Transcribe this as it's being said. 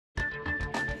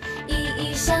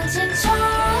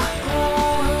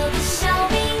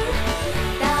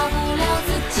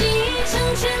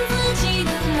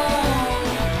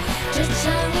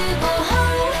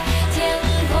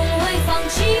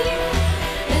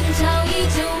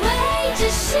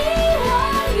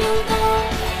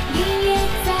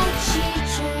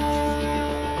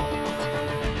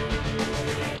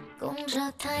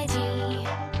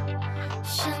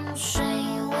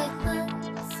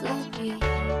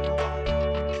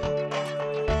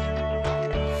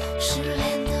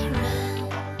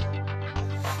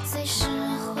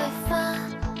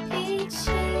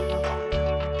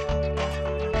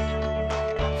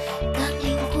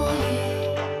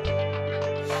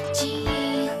记忆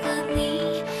和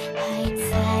你还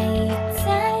在风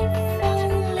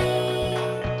里，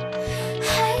还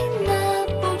拿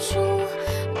不出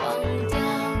忘掉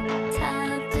他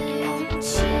的勇气。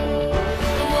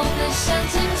我们向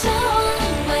前冲，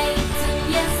未曾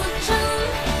颜色争，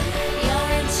有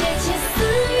人窃窃私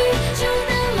语，就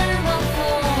能而忘风。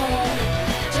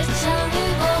这场雨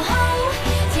过后，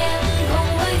天空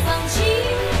会放晴，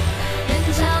人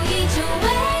潮依旧为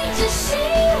着希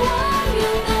望涌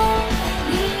动，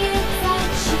你也在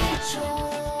其中。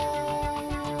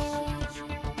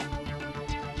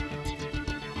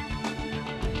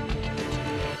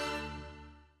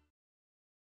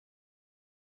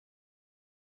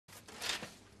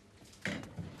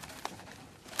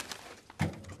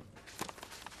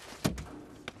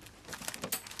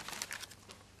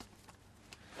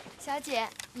小姐，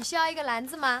你需要一个篮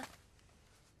子吗？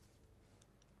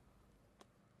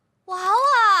娃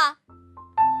娃，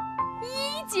依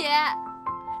依姐，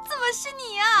怎么是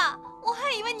你啊？我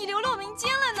还以为你流落民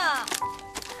间了呢。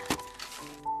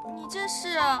你这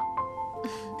是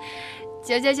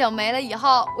？999没了以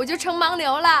后，我就成盲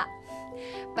流了。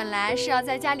本来是要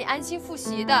在家里安心复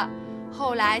习的，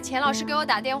后来钱老师给我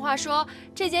打电话说，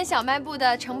这间小卖部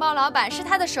的承包老板是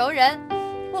他的熟人，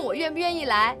问我愿不愿意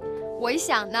来。我一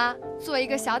想呢，做一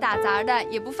个小打杂的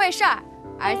也不费事儿，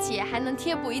而且还能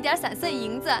贴补一点散碎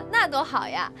银子，那多好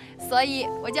呀！所以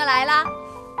我就来啦。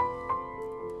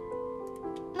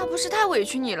那不是太委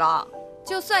屈你了？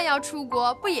就算要出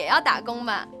国，不也要打工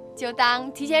吗？就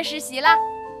当提前实习啦。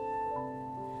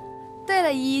对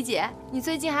了，依依姐，你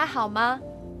最近还好吗？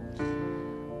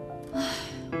唉，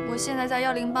我现在在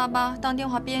1088当电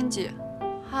话编辑。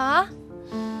啊？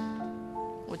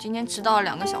我今天迟到了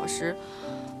2个小时。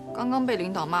刚刚被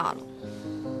领导骂了。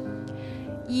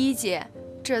依依姐，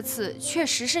这次确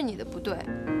实是你的不对。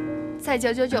在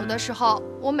999的时候，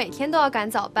我每天都要赶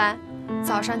早班，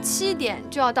早上7点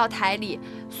就要到台里，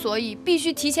所以必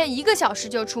须提前1个小时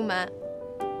就出门。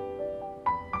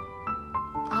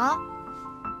啊？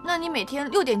那你每天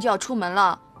6点就要出门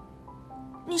了？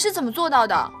你是怎么做到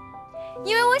的？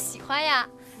因为我喜欢呀，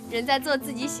人在做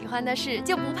自己喜欢的事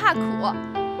就不怕苦。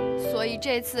所以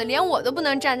这次连我都不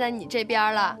能站在你这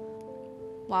边了。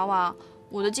娃娃，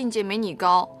我的境界没你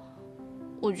高，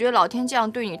我觉得老天这样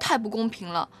对你太不公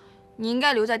平了。你应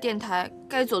该留在电台，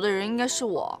该走的人应该是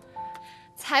我。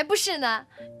才不是呢，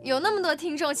有那么多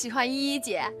听众喜欢依依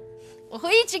姐，我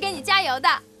会一直给你加油的。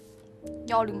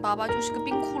1088就是个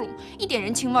冰窟窿，一点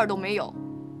人情味都没有。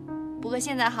不过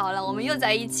现在好了，我们又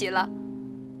在一起了。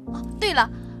哦，对了，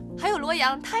还有罗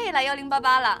阳，他也来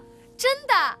1088了。真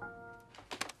的？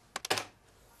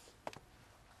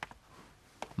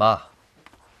妈，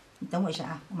你等我一下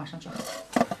啊，我马上就好。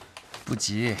不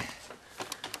急。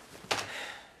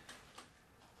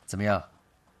怎么样？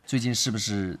最近是不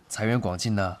是财源广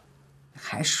进呢？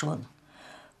还说呢，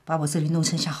把我这里弄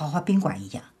成像豪华宾馆一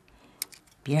样，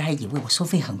别人还以为我收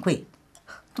费很贵，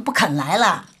都不肯来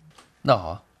了。那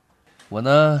好，我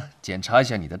呢检查一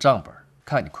下你的账本，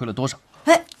看你亏了多少。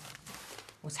哎，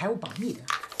我财务保密的。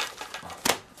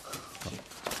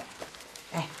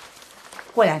哎，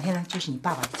过2天呢就是你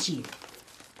爸爸的忌日，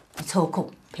你抽个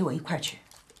空陪我一块儿去。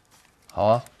好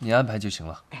啊，你安排就行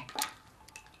了。哎，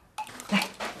来，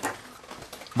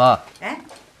妈，哎，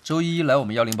周一来我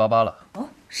们1088了。哦，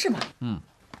是吗？嗯。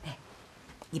哎，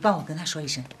你帮我跟他说一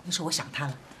声，你说我想他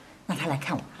了，让他来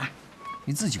看我啊。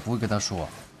你自己不会跟他说啊？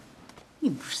你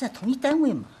们不是在同一单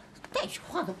位吗？带句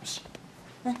话都不行。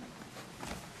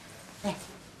哎，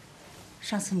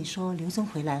上次你说刘真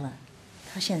回来了，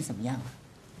他现在怎么样了？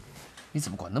你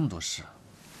怎么管那么多事啊？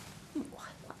我还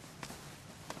管。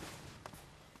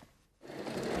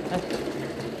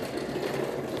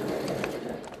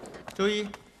周一，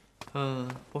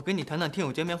我跟你谈谈听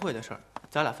友见面会的事儿，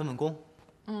咱俩分分工。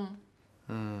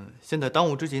现在当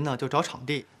务之急呢，就找场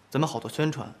地，咱们好做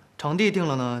宣传。场地定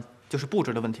了呢，就是布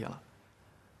置的问题了。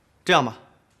这样吧，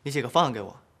你写个方案给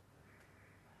我。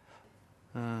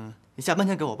你下班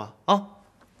前给我吧，啊。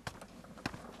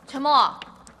陈默，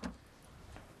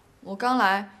我刚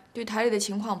来，对台里的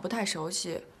情况不太熟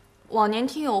悉，往年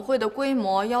听友会的规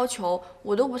模要求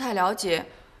我都不太了解，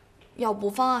要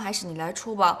不方案还是你来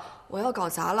出吧，我要搞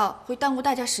砸了会耽误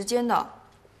大家时间的。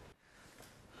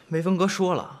梅峰哥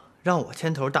说了，让我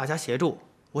牵头，大家协助。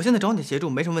我现在找你协助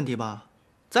没什么问题吧？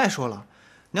再说了，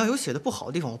你要有写的不好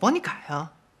的地方，我帮你改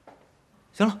啊。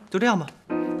行了，就这样吧。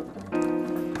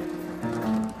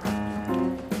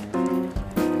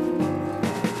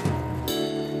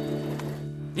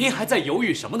您还在犹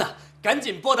豫什么呢？赶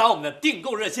紧拨打我们的订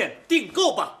购热线订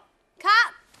购吧！卡，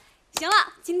行了，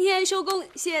今天收工，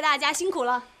谢谢大家辛苦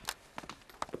了。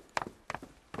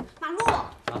马路，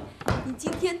你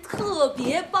今天特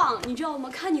别棒，你知道吗？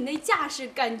看你那架势，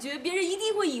感觉别人一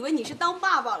定会以为你是当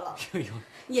爸爸了。哎呦，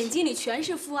眼睛里全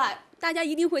是父爱，大家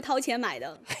一定会掏钱买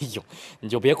的。哎呦，你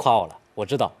就别夸我了，我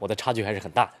知道我的差距还是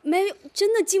很大的。没有，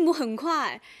真的进步很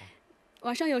快。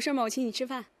晚上有事吗？我请你吃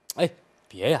饭。哎，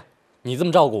别呀，你这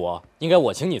么照顾我，应该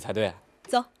我请你才对。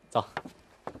走走。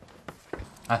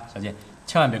哎，小姐，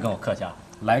千万别跟我客气啊！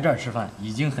来这儿吃饭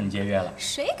已经很节约了。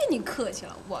谁跟你客气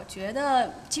了？我觉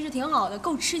得其实挺好的，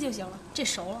够吃就行了。这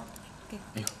熟了，给。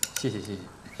哎呦，谢谢。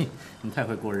嘿，你太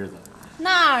会过日子了。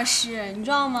那是，你知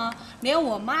道吗？连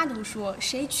我妈都说，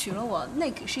谁娶了我，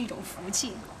那可是一种福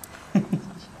气。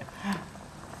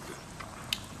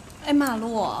哎，马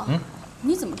路，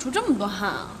你怎么出这么多汗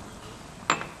啊？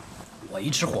我一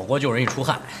吃火锅就容易出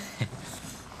汗。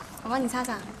我帮你擦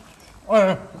擦。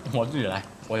哎，我自己来，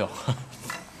我有。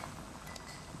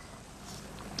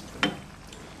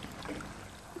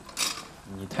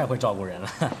你太会照顾人了。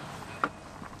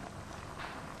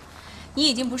你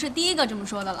已经不是第一个这么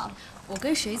说的了。我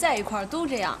跟谁在一块儿都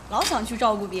这样，老想去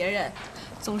照顾别人，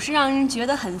总是让人觉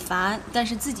得很烦，但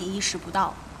是自己意识不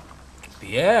到。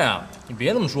别呀，你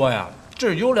别这么说呀，这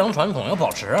是优良传统，要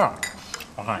保持。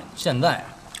我看现在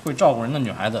会照顾人的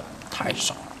女孩子太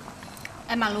少了。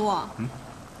哎，马路，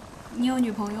你有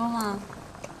女朋友吗？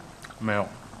没有。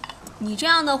你这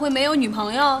样的会没有女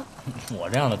朋友？我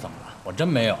这样的怎么了？我真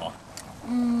没有。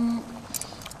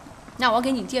那我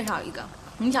给你介绍一个，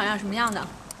你想要什么样的？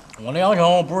我的要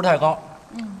求不是太高，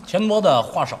钱多的、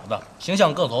话少的、形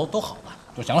象个头都好的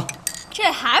就行了。这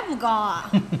还不高啊？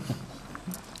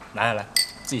来，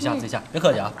自己下，别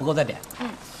客气啊，不够再点。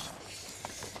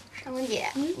上官姐，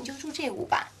你就住这屋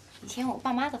吧。以前我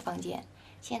爸妈的房间，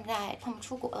现在他们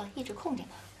出国了，一直空着呢。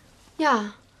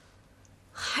呀，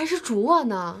还是住我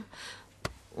呢？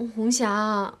红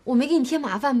霞，我没给你添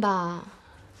麻烦吧？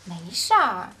没事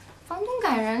儿，房东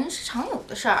赶人是常有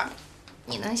的事儿。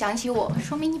你能想起我，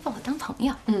说明你把我当朋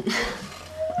友。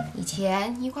以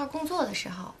前一块工作的时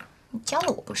候，你教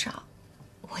了我不少，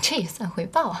我这也算回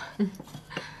报啊。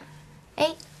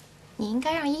哎，你应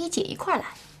该让依依姐一块来。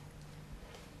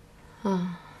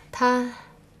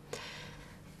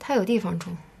她有地方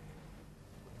住。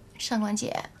上官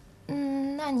姐，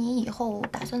那你以后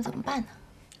打算怎么办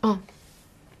呢？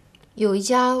有一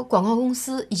家广告公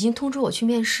司已经通知我去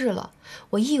面试了，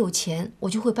我一有钱我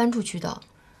就会搬出去的。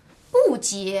不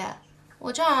急，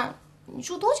我这儿你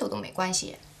住多久都没关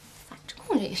系，反正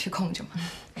空着也是空着嘛。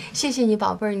谢谢你，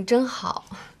宝贝儿，你真好。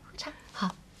好。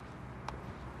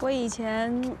我以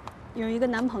前有一个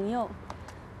男朋友，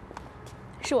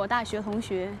是我大学同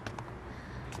学。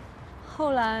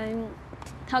后来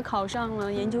他考上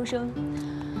了研究生，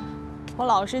我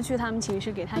老是去他们寝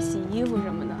室给他洗衣服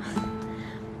什么的。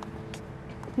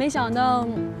没想到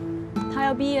他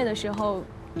要毕业的时候，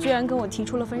居然跟我提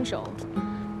出了分手。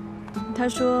他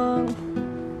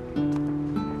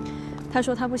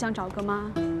说他不想找个妈。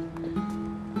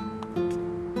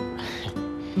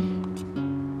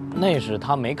那是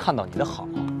他没看到你的好。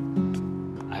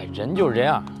哎，人就是这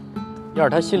样，要是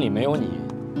他心里没有你，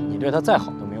你对他再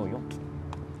好都没有用。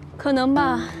可能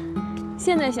吧，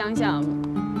现在想想，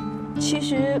其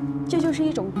实这就是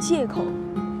一种借口。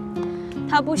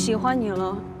他不喜欢你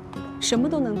了，什么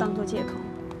都能当做借口。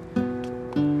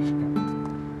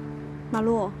马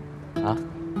路。啊？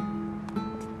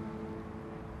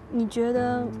你觉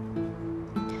得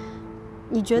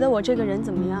我这个人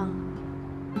怎么样？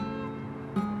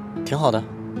挺好的。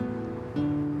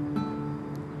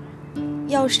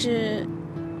要是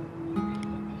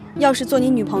做你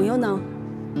女朋友呢？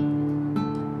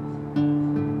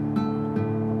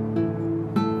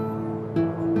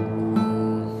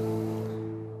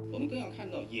我们更要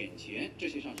看到眼前这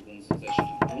些上市公司在市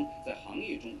场中、在行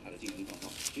业中它的竞争状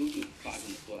况究竟发生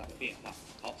了多大的变化。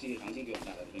好，谢谢常青给我们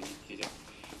带来的分析，谢谢。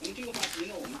那么这个话题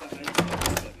呢，我们再来。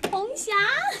红霞，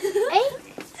哎，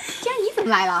既然你怎么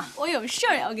来了？我有事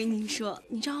儿要跟你说，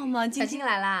你知道吗？小青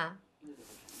来啦。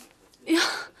哎呀，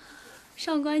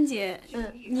上官姐，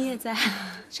你也在？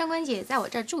上官姐在我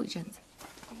这儿住一阵子，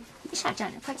你傻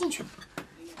站着，快进去。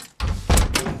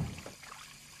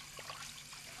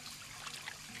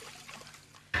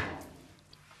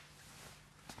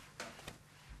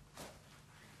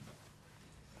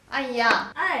阿姨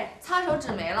呀，哎，擦手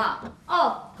纸没了。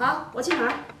哦，好，我去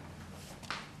拿。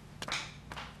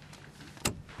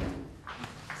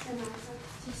先拿着，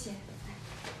谢谢。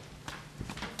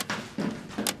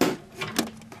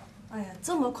哎呀，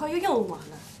这么快又用完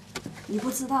了，你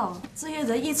不知道，这些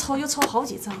人一抽就抽好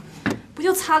几张，不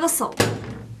就擦个手吗？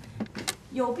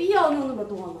有必要用那么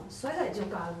多吗？甩甩就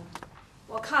干了。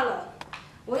我看了，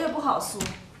我也不好说。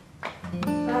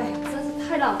哎，真是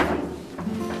太浪费了。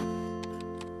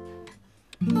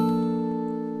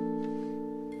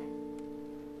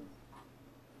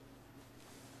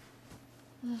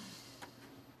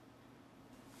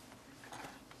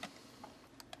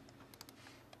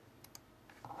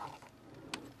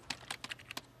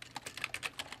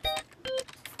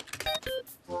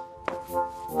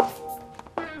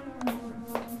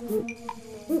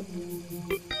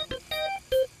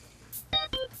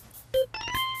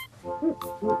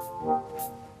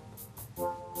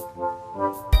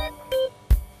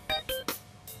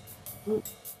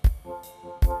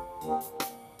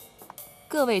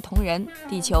各位同仁，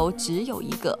地球只有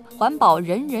一个，环保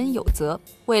人人有责。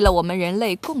为了我们人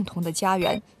类共同的家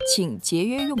园，请节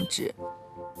约用纸。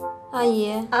阿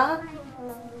姨啊，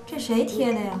这谁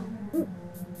贴的呀？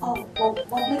哦，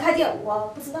我没看见，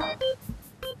我不知道。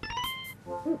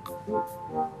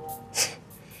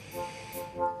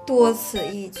多此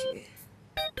一举，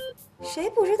谁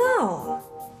不知道啊？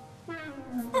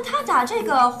那他打这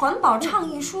个环保倡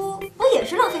议书，不也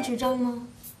是浪费纸张吗？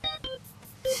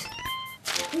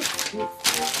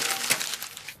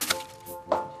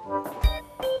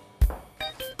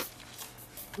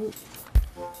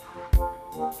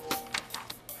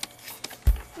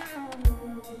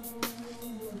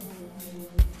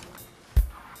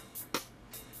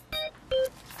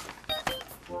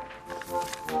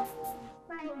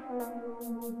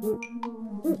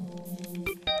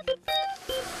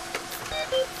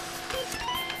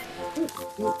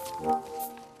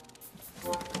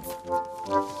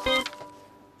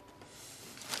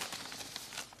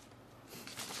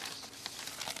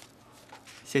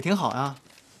写挺好呀，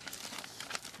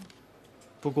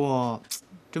不过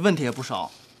这问题也不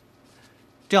少。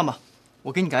这样吧，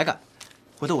我给你改改，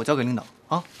回头我交给领导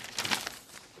啊。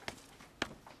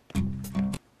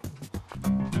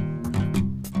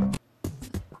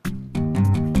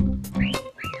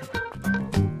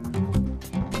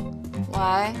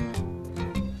喂。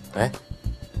喂，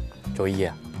周一。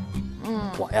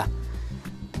我呀。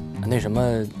那什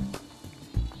么，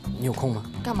你有空吗？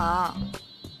干嘛？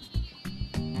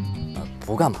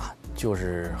不干嘛，就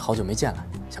是好久没见了，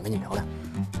想跟你聊聊。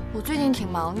我最近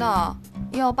挺忙的，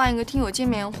又要办一个听友见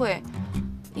面会，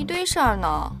一堆事儿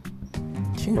呢。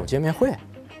听友见面会？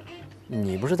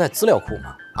你不是在资料库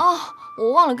吗？哦，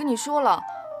我忘了跟你说了，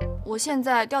我现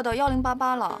在调到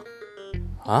1088了。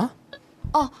啊？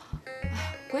哦，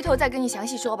回头再跟你详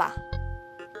细说吧。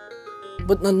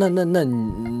不，那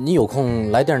你有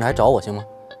空来电视台找我行吗？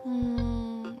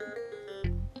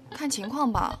看情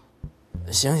况吧。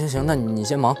行，那你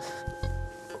先忙，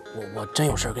我真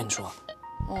有事跟你说。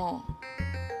哦。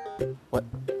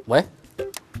喂。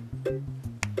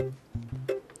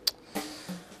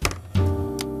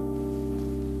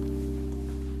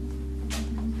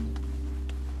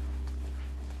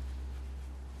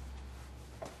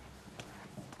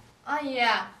阿姨，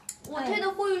我贴的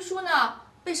呼吁书呢？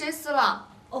被谁撕了？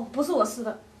哦，不是我撕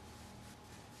的。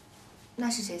那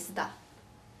是谁撕的？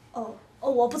哦，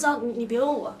我不知道，你别问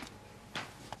我。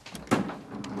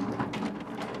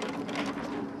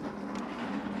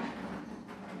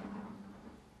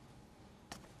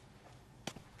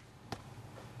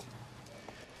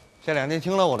这2天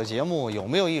听了我的节目，有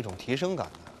没有一种提升感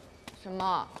呢？什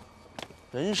么？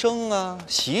人生啊，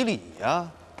洗礼呀，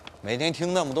每天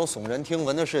听那么多耸人听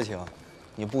闻的事情，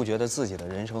你不觉得自己的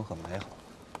人生很美好？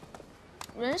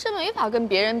人生没法跟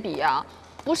别人比呀，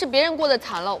不是别人过得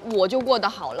惨了，我就过得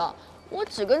好了。我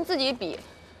只跟自己比，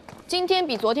今天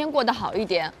比昨天过得好一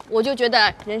点，我就觉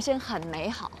得人生很美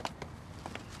好。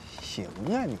行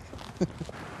啊你。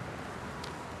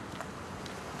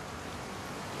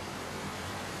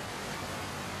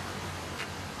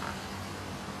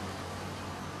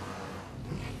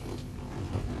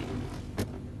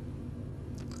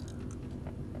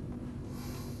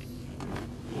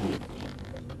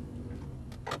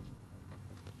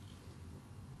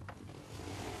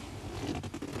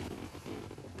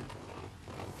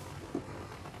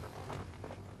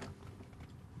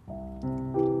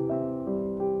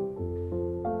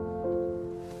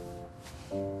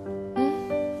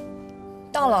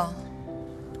到了。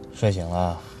睡醒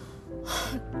了？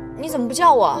你怎么不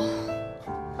叫我？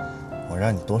我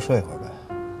让你多睡会儿呗，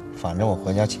反正我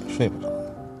回家寝睡不着呢。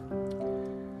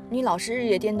你老是日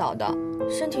夜颠倒的，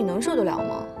身体能受得了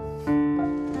吗？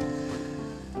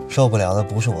受不了的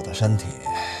不是我的身体，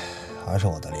而是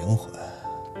我的灵魂。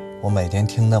我每天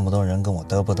听那么多人跟我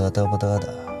嘚不嘚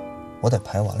的，我得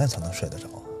排完了才能睡得着。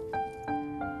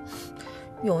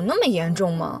有那么严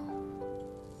重吗？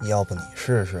要不你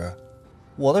试试？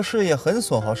我的事业很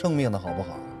损耗生命的，好不好？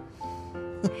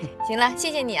行了，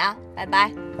谢谢你啊，拜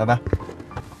拜。拜拜。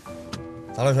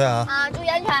早点睡啊。啊，注意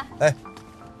安全。哎。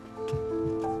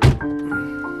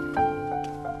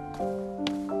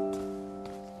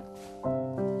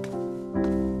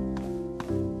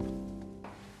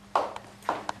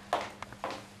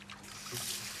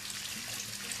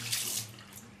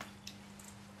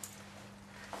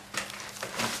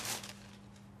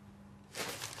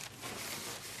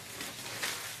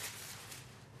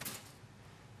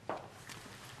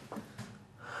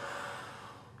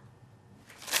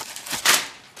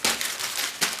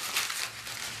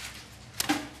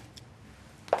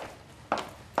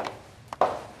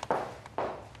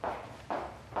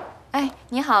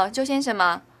你好，周先生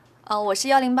吗？我是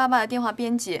1088的电话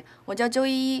编辑，我叫周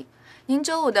一一。您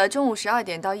周五的中午12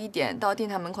点到1点到电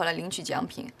台门口来领取奖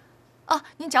品。哦，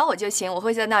您找我就行，我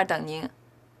会在那儿等您。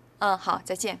好，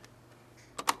再见。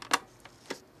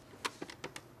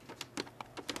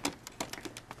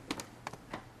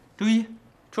周一，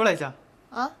出来一下。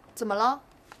啊？怎么了？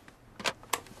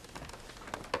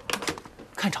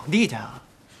看场地去啊？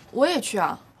我也去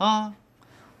啊。啊？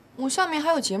我下面还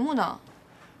有节目呢。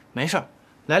没事儿，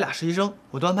来俩实习生，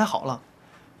我都安排好了。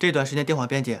这段时间电话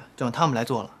编辑就让他们来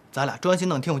做了，咱俩专心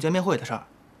弄听友见面会的事儿。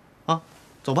啊，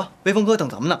走吧，微风哥等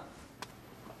咱们呢。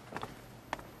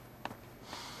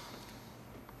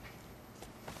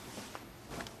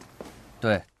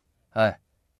对，哎，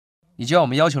你就按我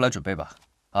们要求来准备吧。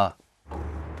啊。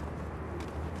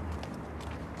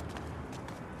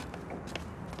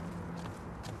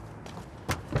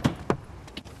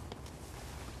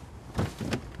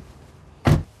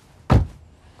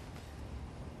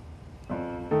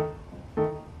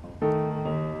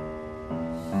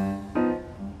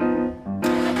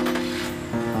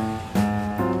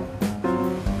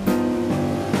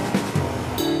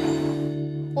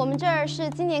我们这儿是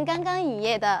今年刚刚营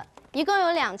业的，一共有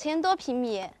2000多平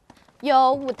米，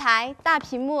有舞台、大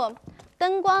屏幕、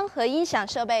灯光和音响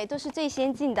设备都是最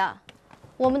先进的。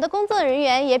我们的工作人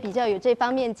员也比较有这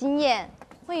方面经验，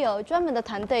会有专门的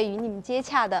团队与你们接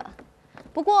洽的。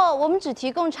不过我们只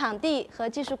提供场地和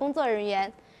技术工作人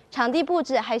员，场地布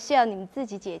置还需要你们自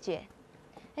己解决。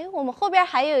哎，我们后边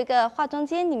还有一个化妆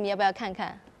间，你们要不要看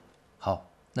看？好，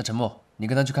那陈默，你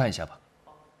跟他去看一下吧。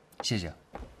谢谢。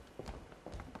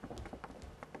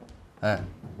哎，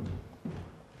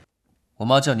我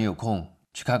妈叫你有空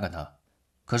去看看她，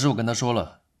可是我跟她说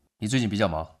了，你最近比较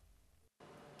忙。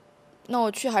那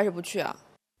我去还是不去啊？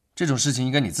这种事情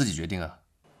应该你自己决定啊。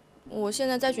我现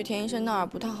在再去田医生那儿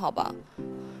不太好吧？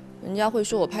人家会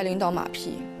说我拍领导马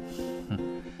屁。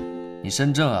你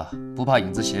身正啊，不怕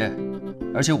影子斜，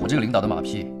而且我这个领导的马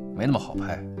屁没那么好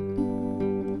拍。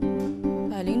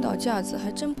摆领导架子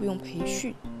还真不用培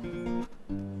训。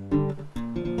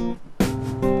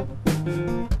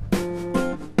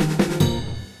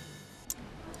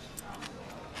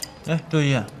哎，周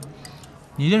一，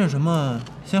你认识什么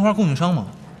鲜花供应商吗？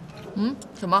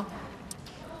什么？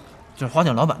就是花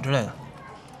店老板之类的。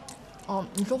哦，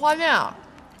你说花店啊？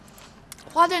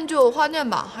花店就有花店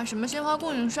吧，还什么鲜花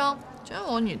供应商？真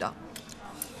有你的！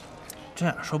这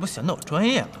样说不显得我专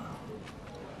业吗？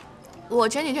我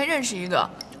前几天认识一个，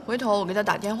回头我给他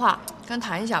打电话，跟他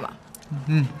谈一下吧。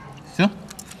行。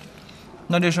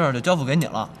那这事儿就交付给你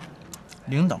了。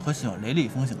领导可喜欢雷厉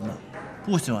风行的，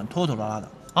不喜欢拖拖拉拉的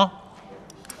啊。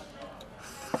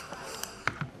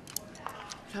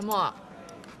陈默，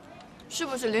是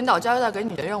不是领导交代给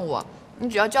你的任务，你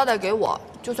只要交代给我，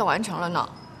就算完成了呢？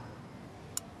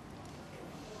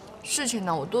事情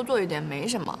呢，我多做一点没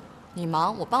什么，你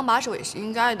忙我帮把手也是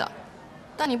应该的，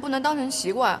但你不能当成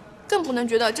习惯，更不能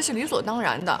觉得这是理所当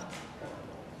然的。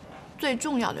最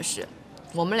重要的是，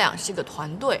我们俩是一个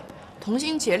团队，同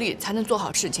心协力才能做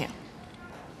好事情。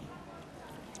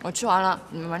我吃完了，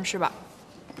你慢慢吃吧。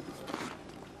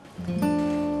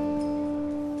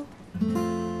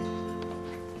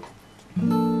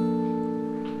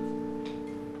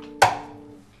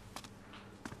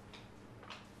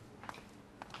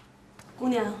姑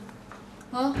娘，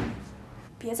啊，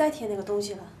别再贴那个东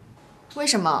西了。为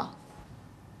什么？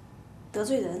得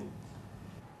罪人。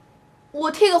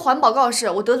我贴个环保告示，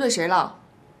我得罪谁了？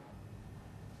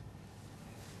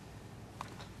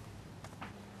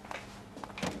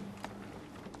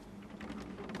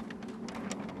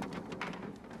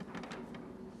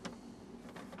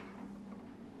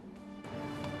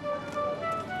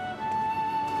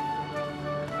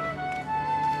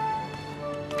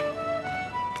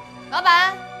老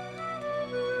板，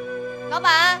老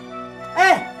板，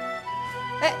哎，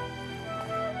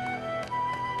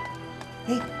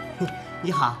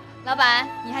你好，老板，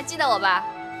你还记得我吧？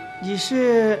你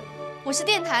是？我是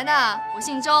电台的，我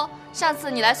姓周。上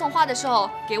次你来送花的时候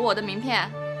给我的名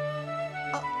片。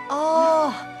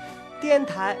哦，电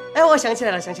台。哎，我想起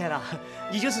来了，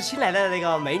你就是新来的那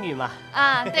个美女嘛？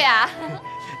啊，对啊。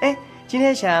哎，今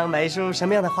天想买一束什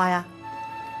么样的花呀？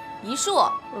一束？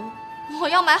我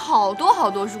要买好多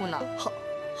好多束呢。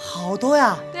好多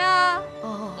呀？对啊。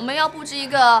我们要布置一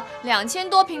个2000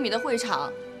多平米的会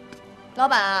场。老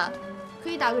板啊，可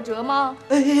以打个折吗？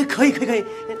哎，可以。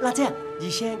那这样，你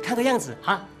先看个样子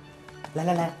啊。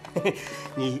来，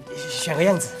你选个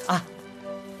样子啊。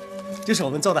就是我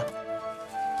们做的。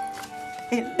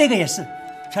哎，那个也是，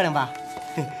漂亮吧？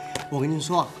我跟你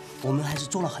说，我们还是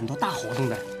做了很多大活动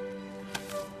的。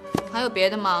还有别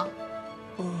的吗？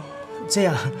这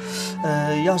样，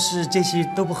要是这些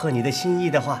都不合你的心意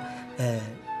的话，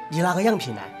你拿个样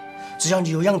品来，只要你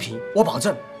有样品，我保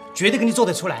证绝对给你做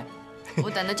得出来。我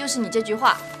等的就是你这句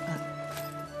话。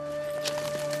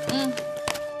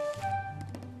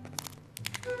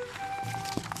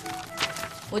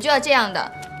我就要这样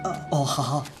的。哦，好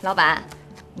好。老板，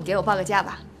你给我报个价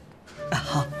吧。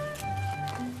好。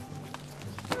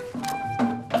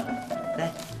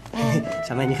来，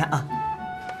小妹，你看啊，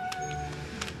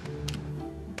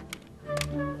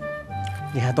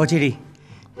你看多吉利。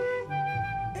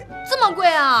这么贵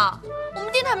啊！我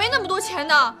们电台没那么多钱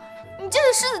的，你这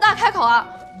是狮子大开口啊！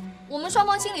我们双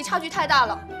方心理差距太大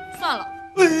了，算了。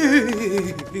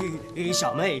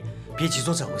小妹，别急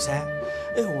着走噻。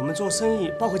我们做生意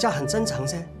报个价很正常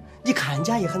噻，你砍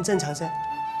价也很正常噻。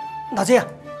那这样，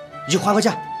你就还个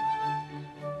价。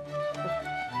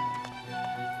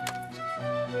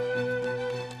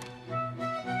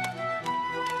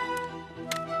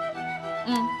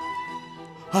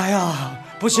哎呀，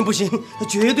不行不行，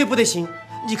绝对不得行！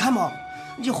你看嘛，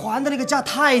你还的那个价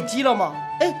太低了嘛，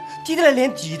低的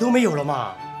连底都没有了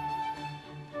嘛。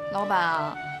老板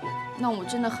啊，那我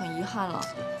真的很遗憾了，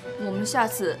我们下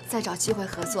次再找机会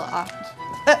合作啊。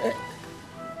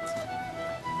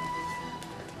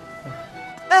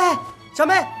小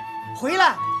妹，回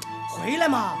来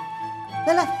嘛，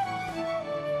来。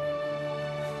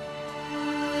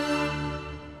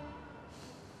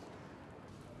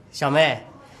小妹，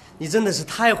你真的是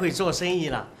太会做生意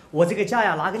了，我这个价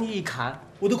呀拿给你一砍，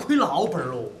我都亏老本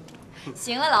喽。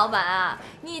行了，老板啊，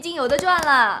你已经有的赚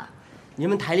了。你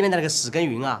们台里面的那个史耕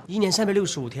耘啊，1年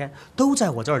365天都在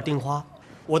我这儿订花，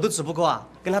我都只不过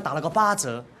跟他打了个8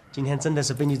折。今天真的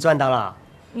是被你赚到了。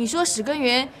你说史耕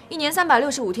耘1年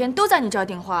365天都在你这儿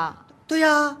订花？对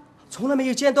呀，从来没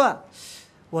有间断，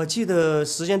我记得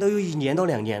时间都有1年到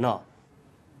2年了。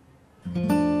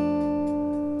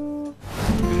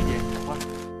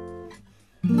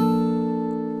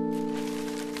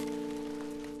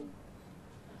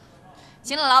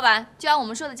行了，老板，就按我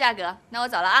们说的价格，那我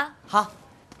走了啊。好。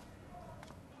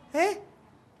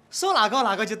说哪个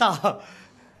哪个就到。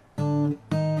走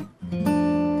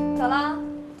了。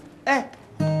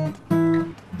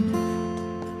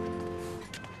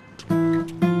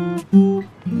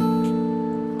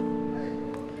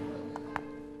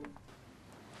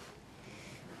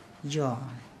哟，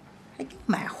还给我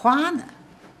买花呢。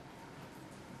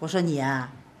我说你啊，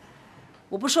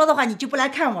我不说的话，你就不来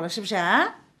看我了，是不是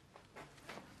啊？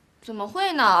怎么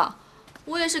会呢？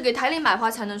我也是给台里买花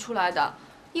才能出来的，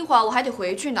一会儿我还得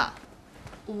回去呢。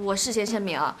我事先声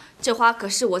明啊，这花可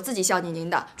是我自己孝敬您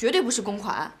的，绝对不是公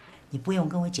款。你不用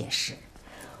跟我解释，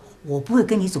我不会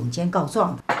跟你总监告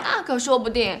状的。那可说不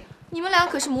定，你们俩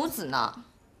可是母子呢。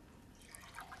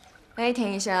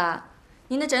田医生啊，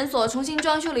您的诊所重新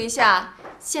装修了一下，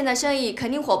现在生意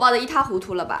肯定火爆的一塌糊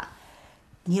涂了吧？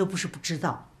你又不是不知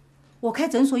道，我开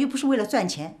诊所又不是为了赚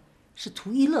钱，是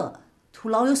图一乐，图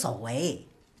老有所为。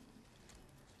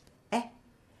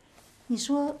你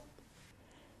说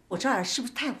我这儿是不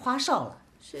是太花哨了？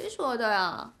谁说的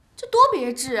呀？这多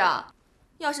别致啊！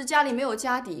要是家里没有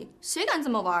家底，谁敢这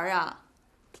么玩啊？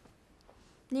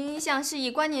您一向是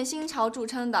以观念新潮著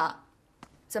称的，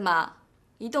怎么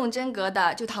一动真格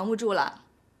的就扛不住了？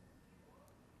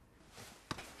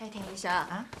田医生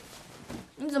啊，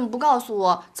你怎么不告诉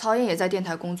我曹砚也在电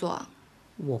台工作啊？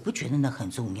我不觉得那很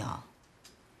重要。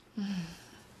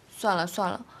算了，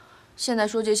现在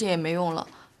说这些也没用了，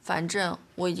反正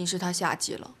我已经是他下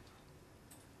级了。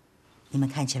你们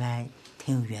看起来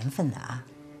挺有缘分的啊。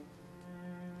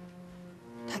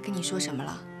他跟你说什么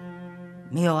了？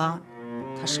没有啊，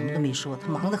他什么都没说，他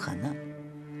忙得很呢。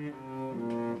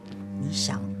你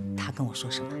想他跟我说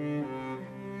什么？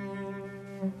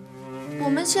我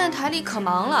们现在台里可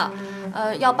忙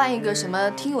了，要办一个什么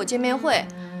听友见面会，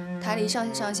台里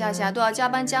上上下下都要加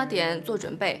班加点做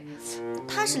准备。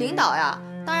他是领导呀，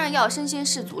当然要身先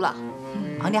士卒了。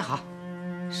忙点好，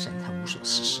省他无所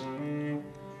事事。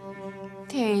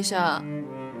田医生，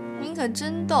您可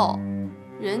真逗，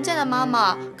人家的妈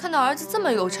妈看到儿子这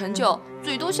么有成就，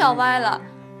嘴都笑歪了。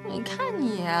你看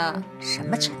你啊，什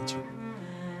么成就？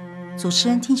主持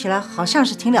人听起来好像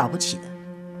是挺了不起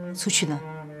的，出去呢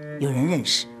有人认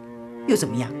识，又怎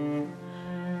么样？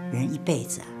人一辈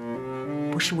子啊，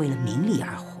不是为了名利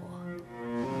而活，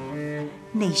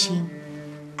内心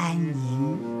安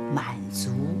宁、满足、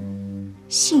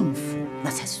幸福，那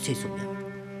才是最重要的。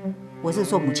我这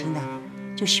做母亲的，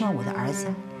就希望我的儿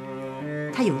子，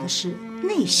他有的是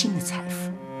内心的财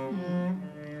富。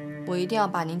我一定要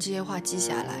把您这些话记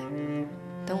下来，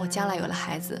等我将来有了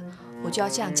孩子，我就要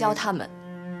这样教他们，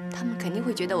他们肯定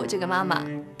会觉得我这个妈妈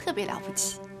特别了不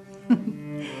起。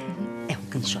哎，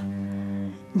我跟你说，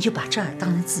你就把这儿当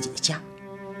成自己的家，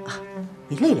啊，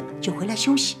你累了就回来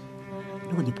休息。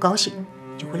如果你不高兴，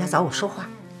就回来找我说话。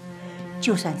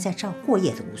就算在这儿过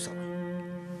夜都无所谓。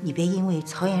你别因为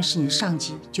曹岩是你的上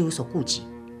级就有所顾忌。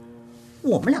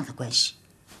我们俩的关系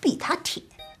比他铁。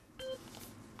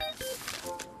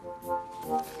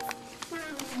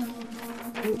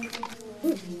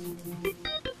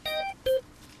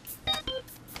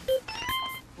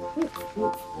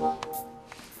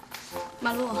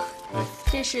马路，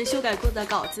这是修改过的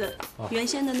稿子，原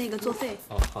先的那个作废。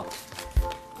好。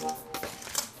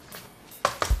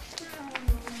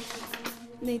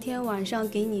那天晚上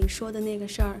给你说的那个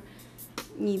事儿，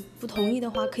你不同意的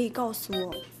话可以告诉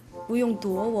我，不用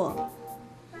躲我，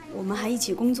我们还一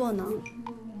起工作呢。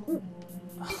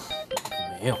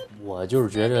没有，我就是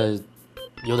觉着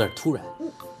有点突然。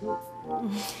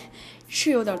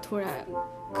是有点突然，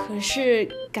可是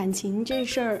感情这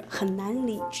事儿很难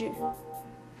理智。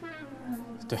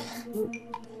对。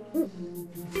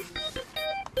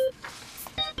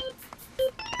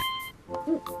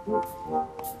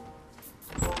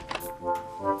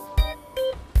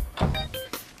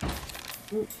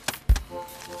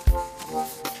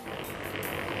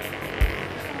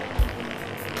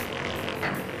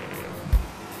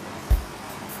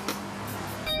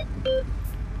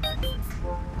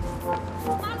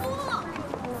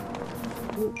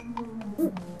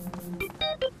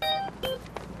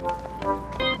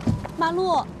马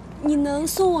路，你能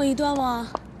送我一段吗？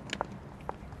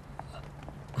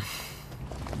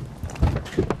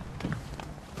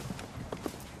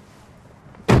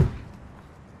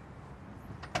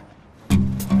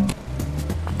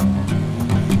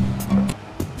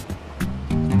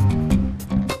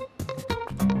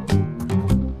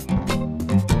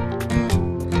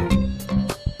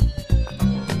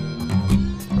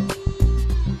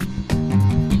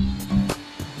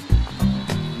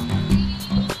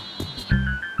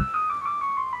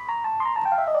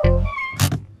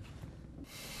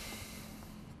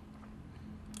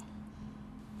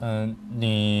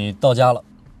你到家了。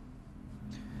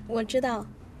我知道。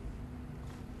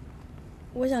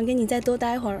我想跟你再多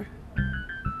待会儿。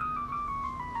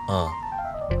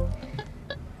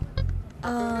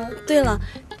对了，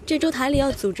这周台里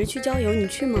要组织去郊游，你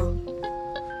去吗？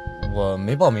我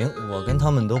没报名，我跟他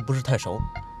们都不是太熟。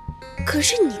可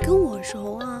是你跟我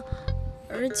熟啊，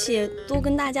而且多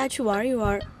跟大家去玩一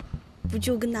玩，不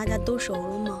就跟大家都熟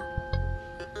了吗？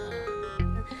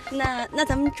那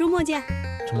咱们周末见。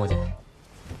周末见。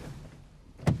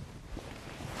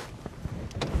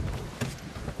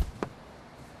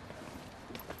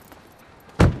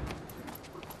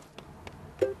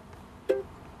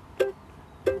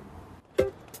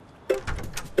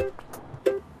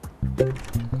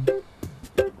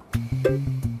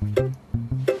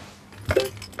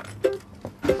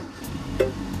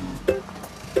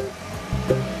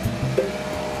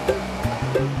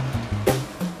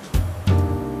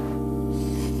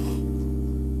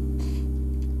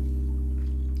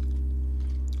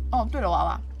哦，对了，娃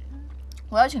娃，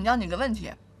我要请教你个问题。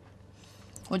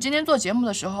我今天做节目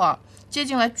的时候啊，接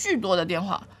进来巨多的电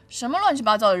话，什么乱七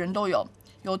八糟的人都有，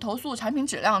有投诉产品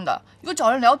质量的，有找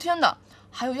人聊天的，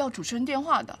还有要主持人电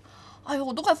话的。哎呦，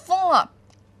我都快疯了。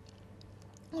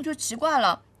我就奇怪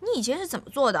了，你以前是怎么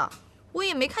做的？我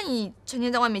也没看你成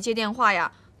天在外面接电话呀，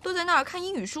都在那儿看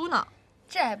英语书呢。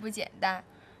这还不简单？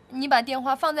你把电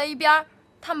话放在一边，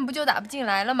他们不就打不进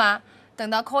来了吗？等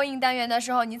到 call in 单元的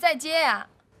时候，你再接呀。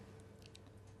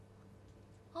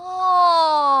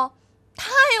哦，太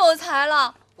有才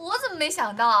了！我怎么没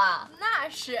想到啊？那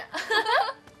是。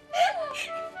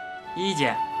依依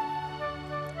姐，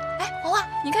哎，娃娃，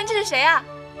你看这是谁啊？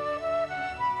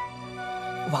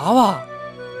娃娃。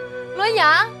罗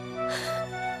阳。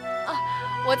哦，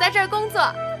我在这儿工作，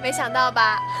没想到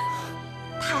吧？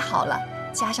太好了，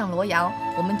加上罗阳，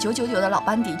我们999的老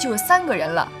班底就有3个人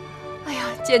了。哎呀，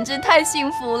简直太幸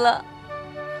福了！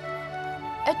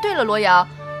哎，对了，罗阳。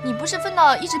你不是分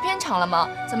到译制片厂了吗？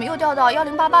怎么又调到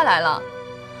1088来了？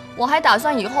我还打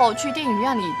算以后去电影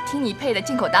院里听你配的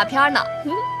进口大片呢。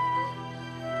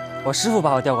我师傅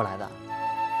把我调过来的。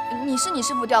你是你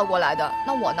师傅调过来的，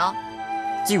那我呢？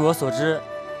据我所知，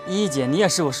依依姐你也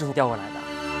是我师傅调过来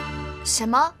的。什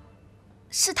么？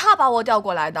是他把我调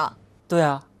过来的？对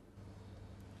啊。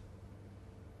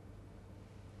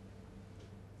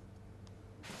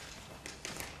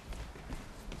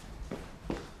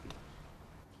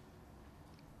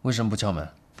为什么不敲门？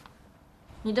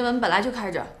你的门本来就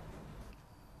开着。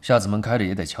下次门开着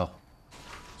也得敲。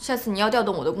下次你要调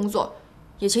动我的工作，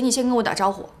也请你先跟我打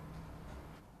招呼。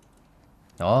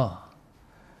哦，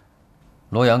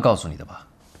罗阳告诉你的吧？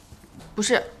不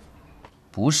是。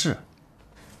不是。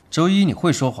周一，你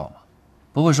会说谎吗？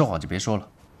不会说谎就别说了。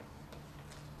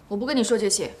我不跟你说这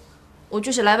些，我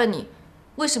就是来问你，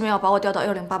为什么要把我调到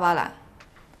1088来？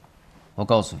我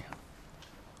告诉你，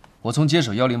我从接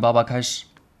手1088开始，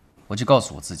我就告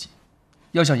诉我自己，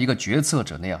要像一个决策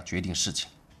者那样决定事情。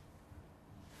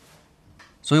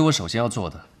所以我首先要做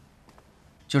的，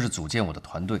就是组建我的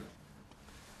团队。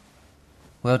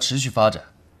我要持续发展，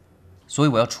所以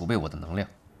我要储备我的能量。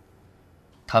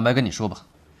坦白跟你说吧，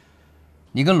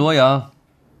你跟罗阳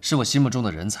是我心目中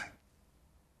的人才。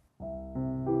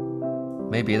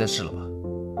没别的事了吧？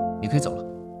你可以走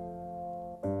了。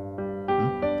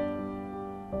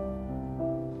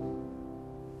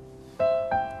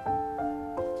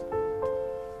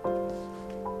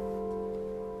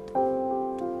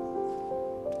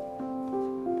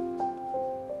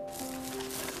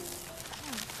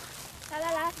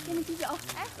来，给你啤酒。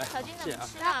哎，小军怎么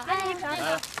吃啊？来，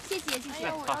谢谢谢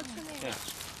谢，我要吃那个。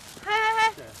嘿，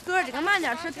哥几个慢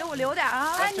点吃，给我留点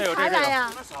啊！哎，你才来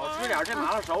呀？少吃点，这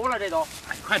马上熟了，这都。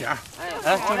哎，快点！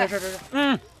哎，这。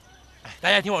大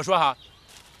家听我说哈，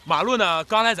马路呢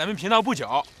刚来咱们频道不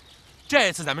久，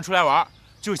这次咱们出来玩，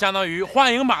就相当于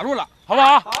欢迎马路了，好不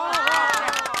好？好，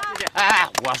谢谢。哎，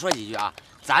我说几句啊，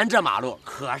咱这马路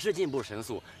可是进步神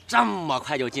速，这么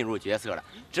快就进入角色了，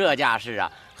这架势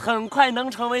啊，很快能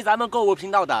成为咱们购物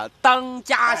频道的当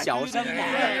家小生。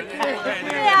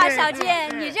对呀，小静，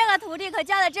你这个徒弟可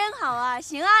教的真好啊，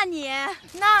行啊你。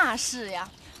那是呀，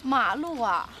马路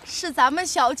啊是咱们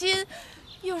小金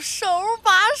用手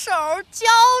把手教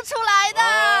出来的。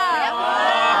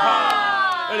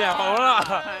脸红了。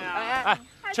哎，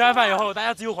吃完饭以后大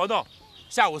家自由活动，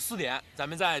下午4点咱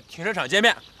们在停车场见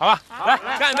面，好吧？来，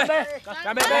干一杯！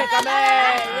干杯！干杯！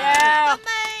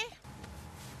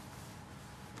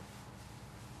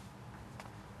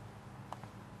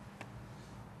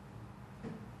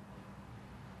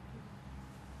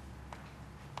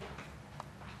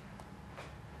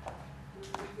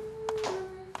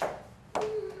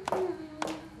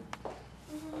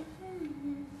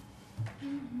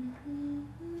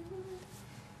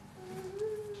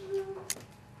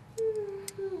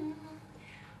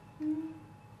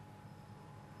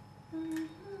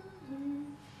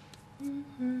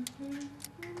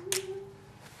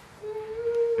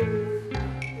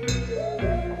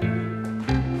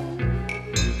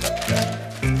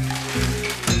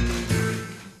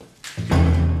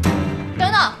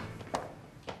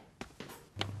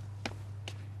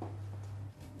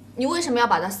你为什么要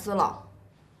把它撕了？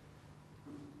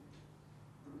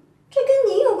这跟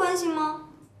你有关系吗？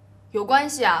有关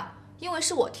系啊，因为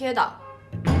是我贴的。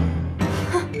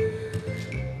哎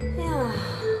呀，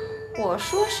我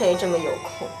说谁这么有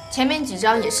空？前面几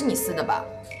张也是你撕的吧？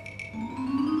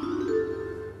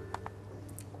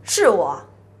是我，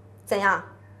怎样？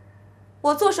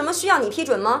我做什么需要你批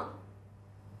准吗？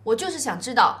我就是想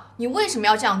知道你为什么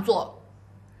要这样做。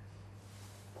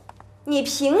你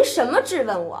凭什么质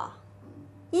问我？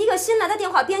一个新来的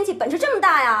电话编辑本事这么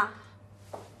大呀？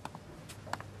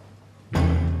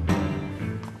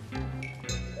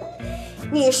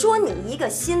你说你一个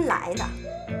新来的，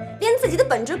连自己的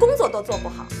本职工作都做不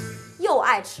好，又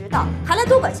爱迟到，还来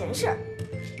多管闲事。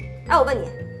哎，我问你，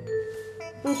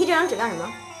你提这张纸干什么？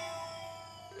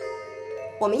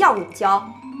我们要你交。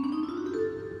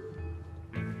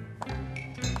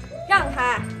让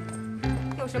开！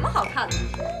有什么好看的？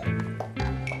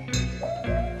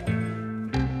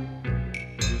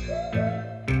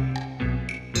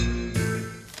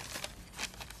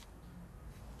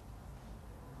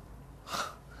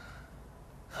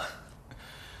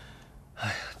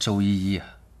周依依啊，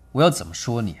我要怎么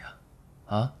说你啊？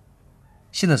啊，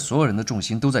现在所有人的重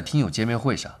心都在听友见面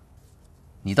会上，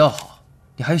你倒好，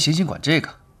你还有闲心管这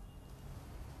个？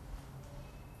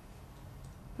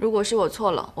如果是我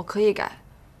错了，我可以改，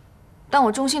但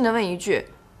我衷心的问一句，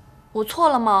我错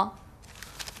了吗？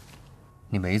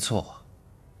你没错，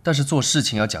但是做事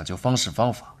情要讲究方式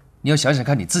方法，你要想想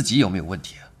看你自己有没有问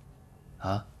题啊？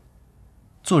啊，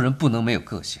做人不能没有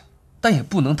个性，但也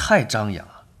不能太张扬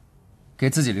啊。给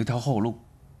自己留条后路，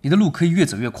你的路可以越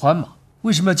走越宽嘛。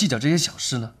为什么要计较这些小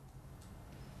事呢？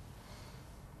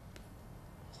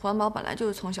环保本来就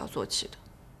是从小做起的。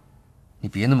你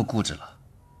别那么固执了，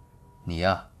你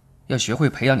呀，要学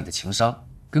会培养你的情商，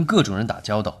跟各种人打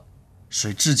交道。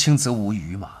水至清则无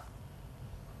鱼嘛。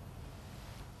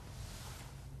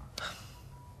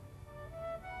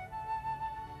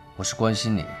我是关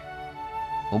心你，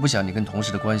我不想你跟同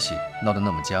事的关系闹得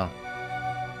那么僵。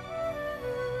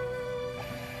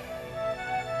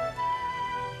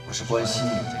我是关心你，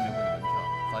见面会的门票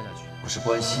发下去。我是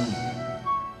关心你，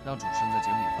让主持人在节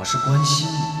目里。我是关心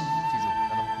你，记住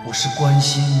我是关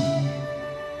心你，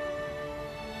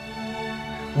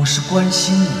我是关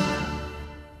心你的。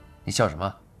你笑什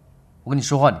么？我跟你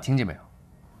说话，你听见没有？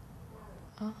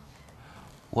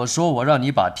我说我让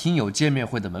你把听友见面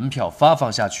会的门票发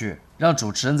放下去，让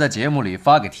主持人在节目里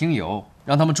发给听友，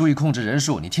让他们注意控制人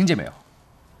数，你听见没有？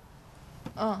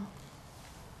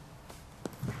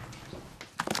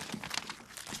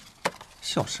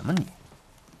笑什么你？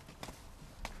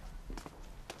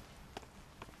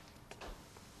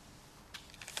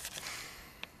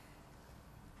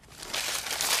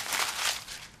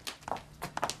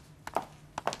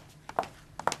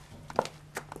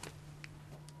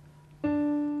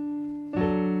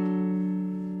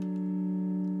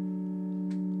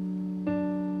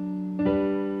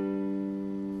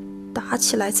打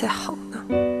起来才好呢。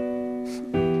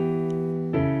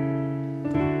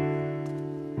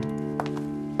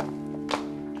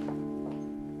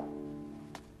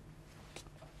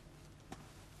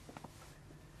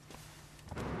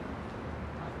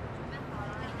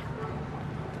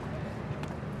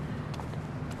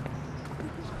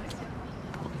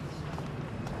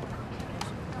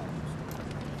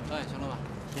哎，行了吧？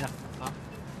行了，好。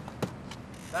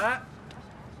来，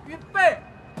预备，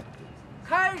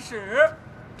开始。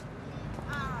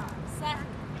2、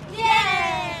3，耶！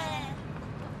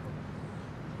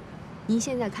您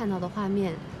现在看到的画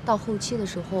面，到后期的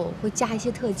时候会加一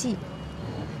些特技，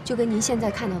就跟您现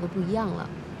在看到的不一样了。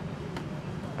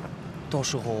到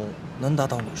时候能达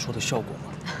到你说的效果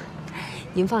吗？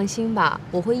您放心吧，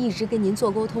我会一直跟您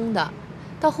做沟通的。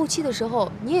到后期的时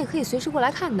候，您也可以随时过来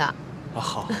看的。啊，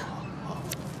好。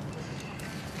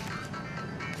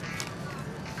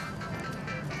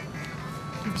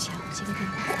对不起啊，我接个电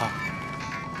话。啊。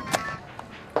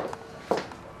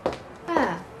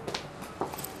哎，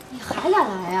你还敢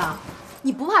来呀？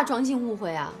你不怕庄静误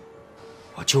会啊？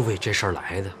我就为这事儿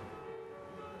来的。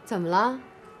怎么了？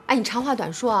哎，你长话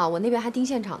短说啊，我那边还盯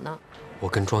现场呢。我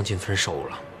跟庄静分手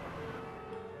了。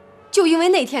就因为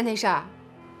那天那事儿？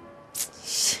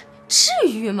至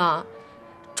于吗？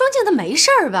庄静她没事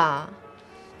儿吧？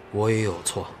我也有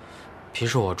错，平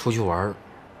时我出去玩，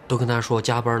都跟她说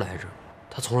加班来着，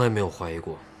她从来没有怀疑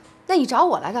过。那你找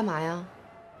我来干嘛呀？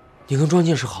你跟庄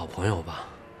静是好朋友吧？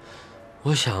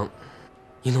我想，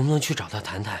你能不能去找她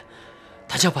谈谈，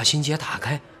大家把心结打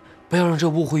开，不要让这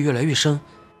误会越来越深。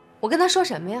我跟她说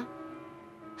什么呀？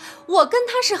我跟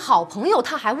她是好朋友，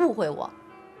她还误会我，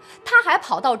她还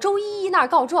跑到周依依那儿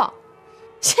告状。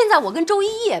现在我跟周依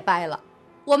依也掰了，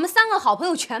我们3个好朋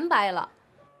友全掰了。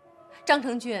张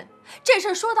成军，这事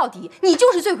儿说到底，你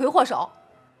就是罪魁祸首。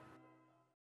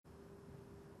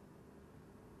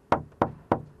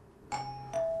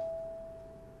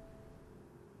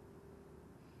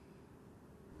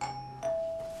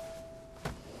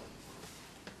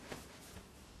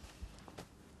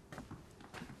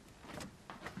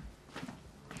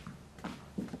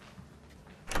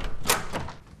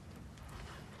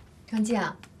张静，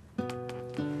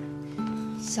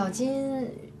小金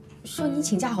说你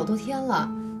请假好多天了，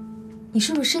你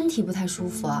是不是身体不太舒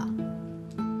服啊？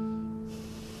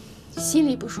心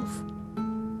里不舒服。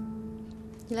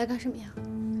你来干什么呀？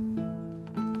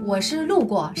我是路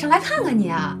过，上来看看你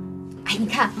啊。哎，你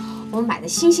看我们买的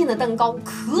新的蛋糕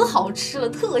可好吃了，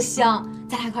特香，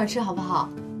咱俩一块吃好不好？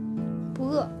不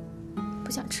饿，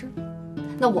不想吃。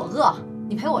那我饿，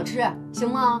你陪我吃行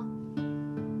吗？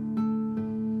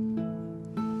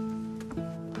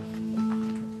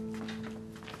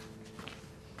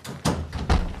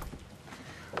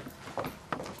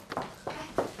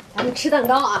咱们吃蛋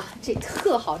糕啊，这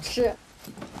特好吃。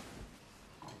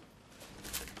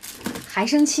还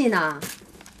生气呢？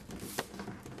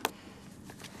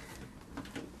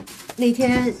那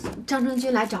天张成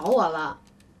军来找我了，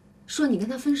说你跟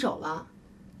他分手了。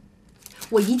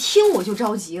我一听我就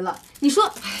着急了。你说，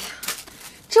哎呀，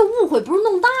这误会不是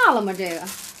弄大了吗？这个，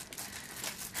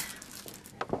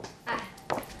哎，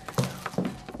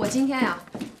我今天呀，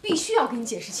必须要跟你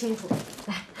解释清楚。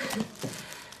来，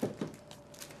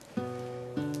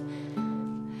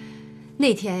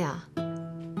那天呀，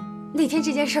那天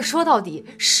这件事说到底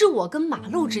是我跟马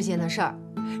路之间的事儿，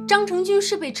张成军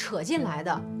是被扯进来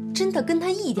的，真的跟他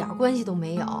一点关系都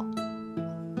没有。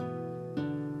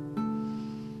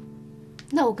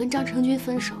那我跟张成军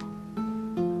分手，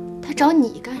他找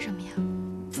你干什么呀？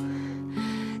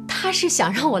他是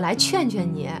想让我来劝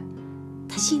劝你，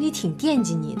他心里挺惦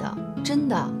记你的，真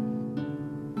的。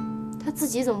他自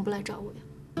己怎么不来找我呀？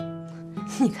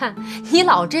你看你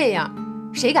老这样，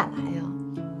谁敢来呀？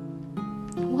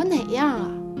我哪样啊？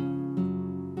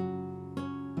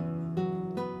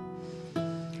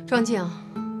庄静，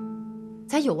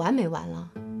咱有完没完了？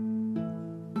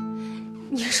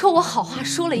你说我好话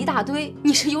说了一大堆，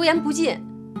你是油盐不进。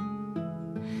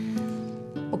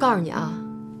我告诉你啊，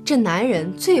这男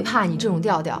人最怕你这种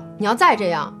调调。你要再这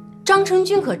样，张成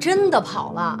军可真的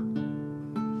跑了。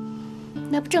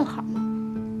那不正好吗？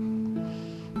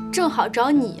正好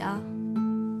找你呀。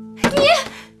你。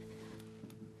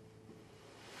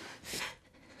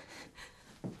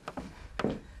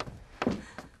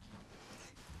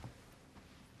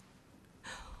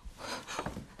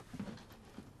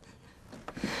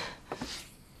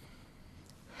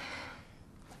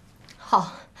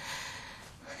好，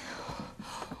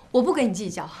我不跟你计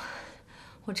较。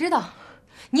我知道，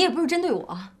你也不是针对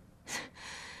我。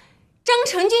张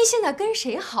成军现在跟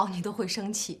谁好，你都会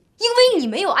生气，因为你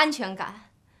没有安全感。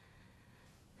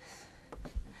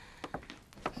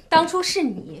当初是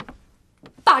你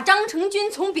把张成军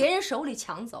从别人手里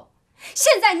抢走，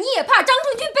现在你也怕张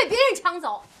成军被别人抢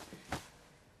走。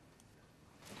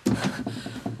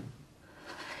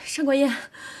上官燕。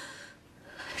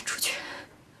出去！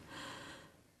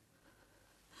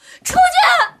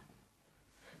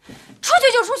出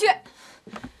去就出去！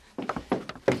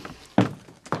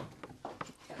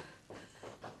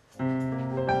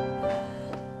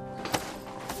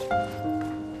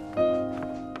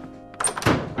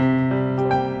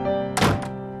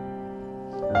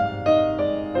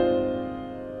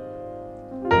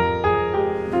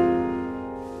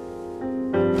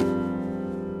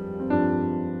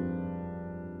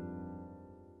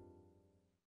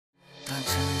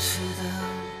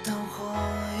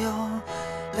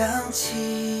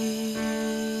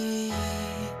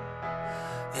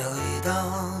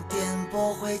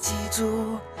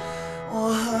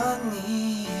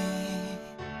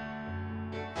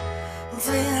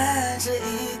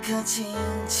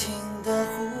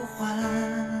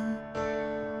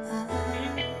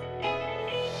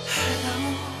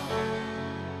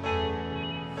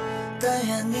但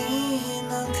愿你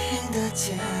能听得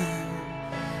见，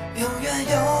永远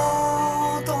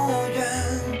有多远？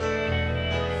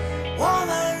我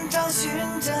们找寻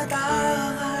着答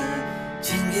案，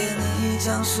听给你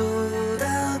讲述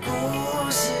的故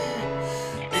事，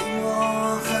令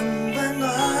我很温暖。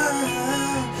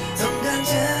总感觉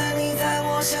你在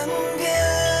我身边，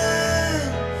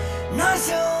那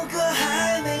首歌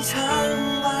还没唱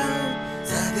完，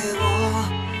再给我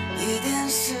一点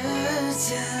时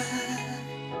间。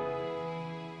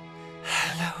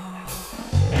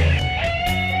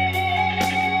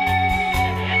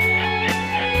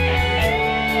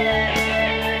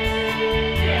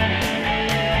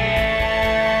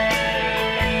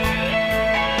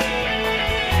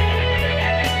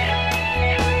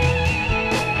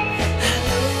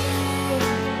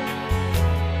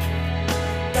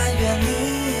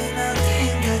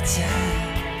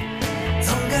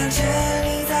总感觉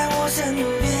你在我身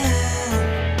边。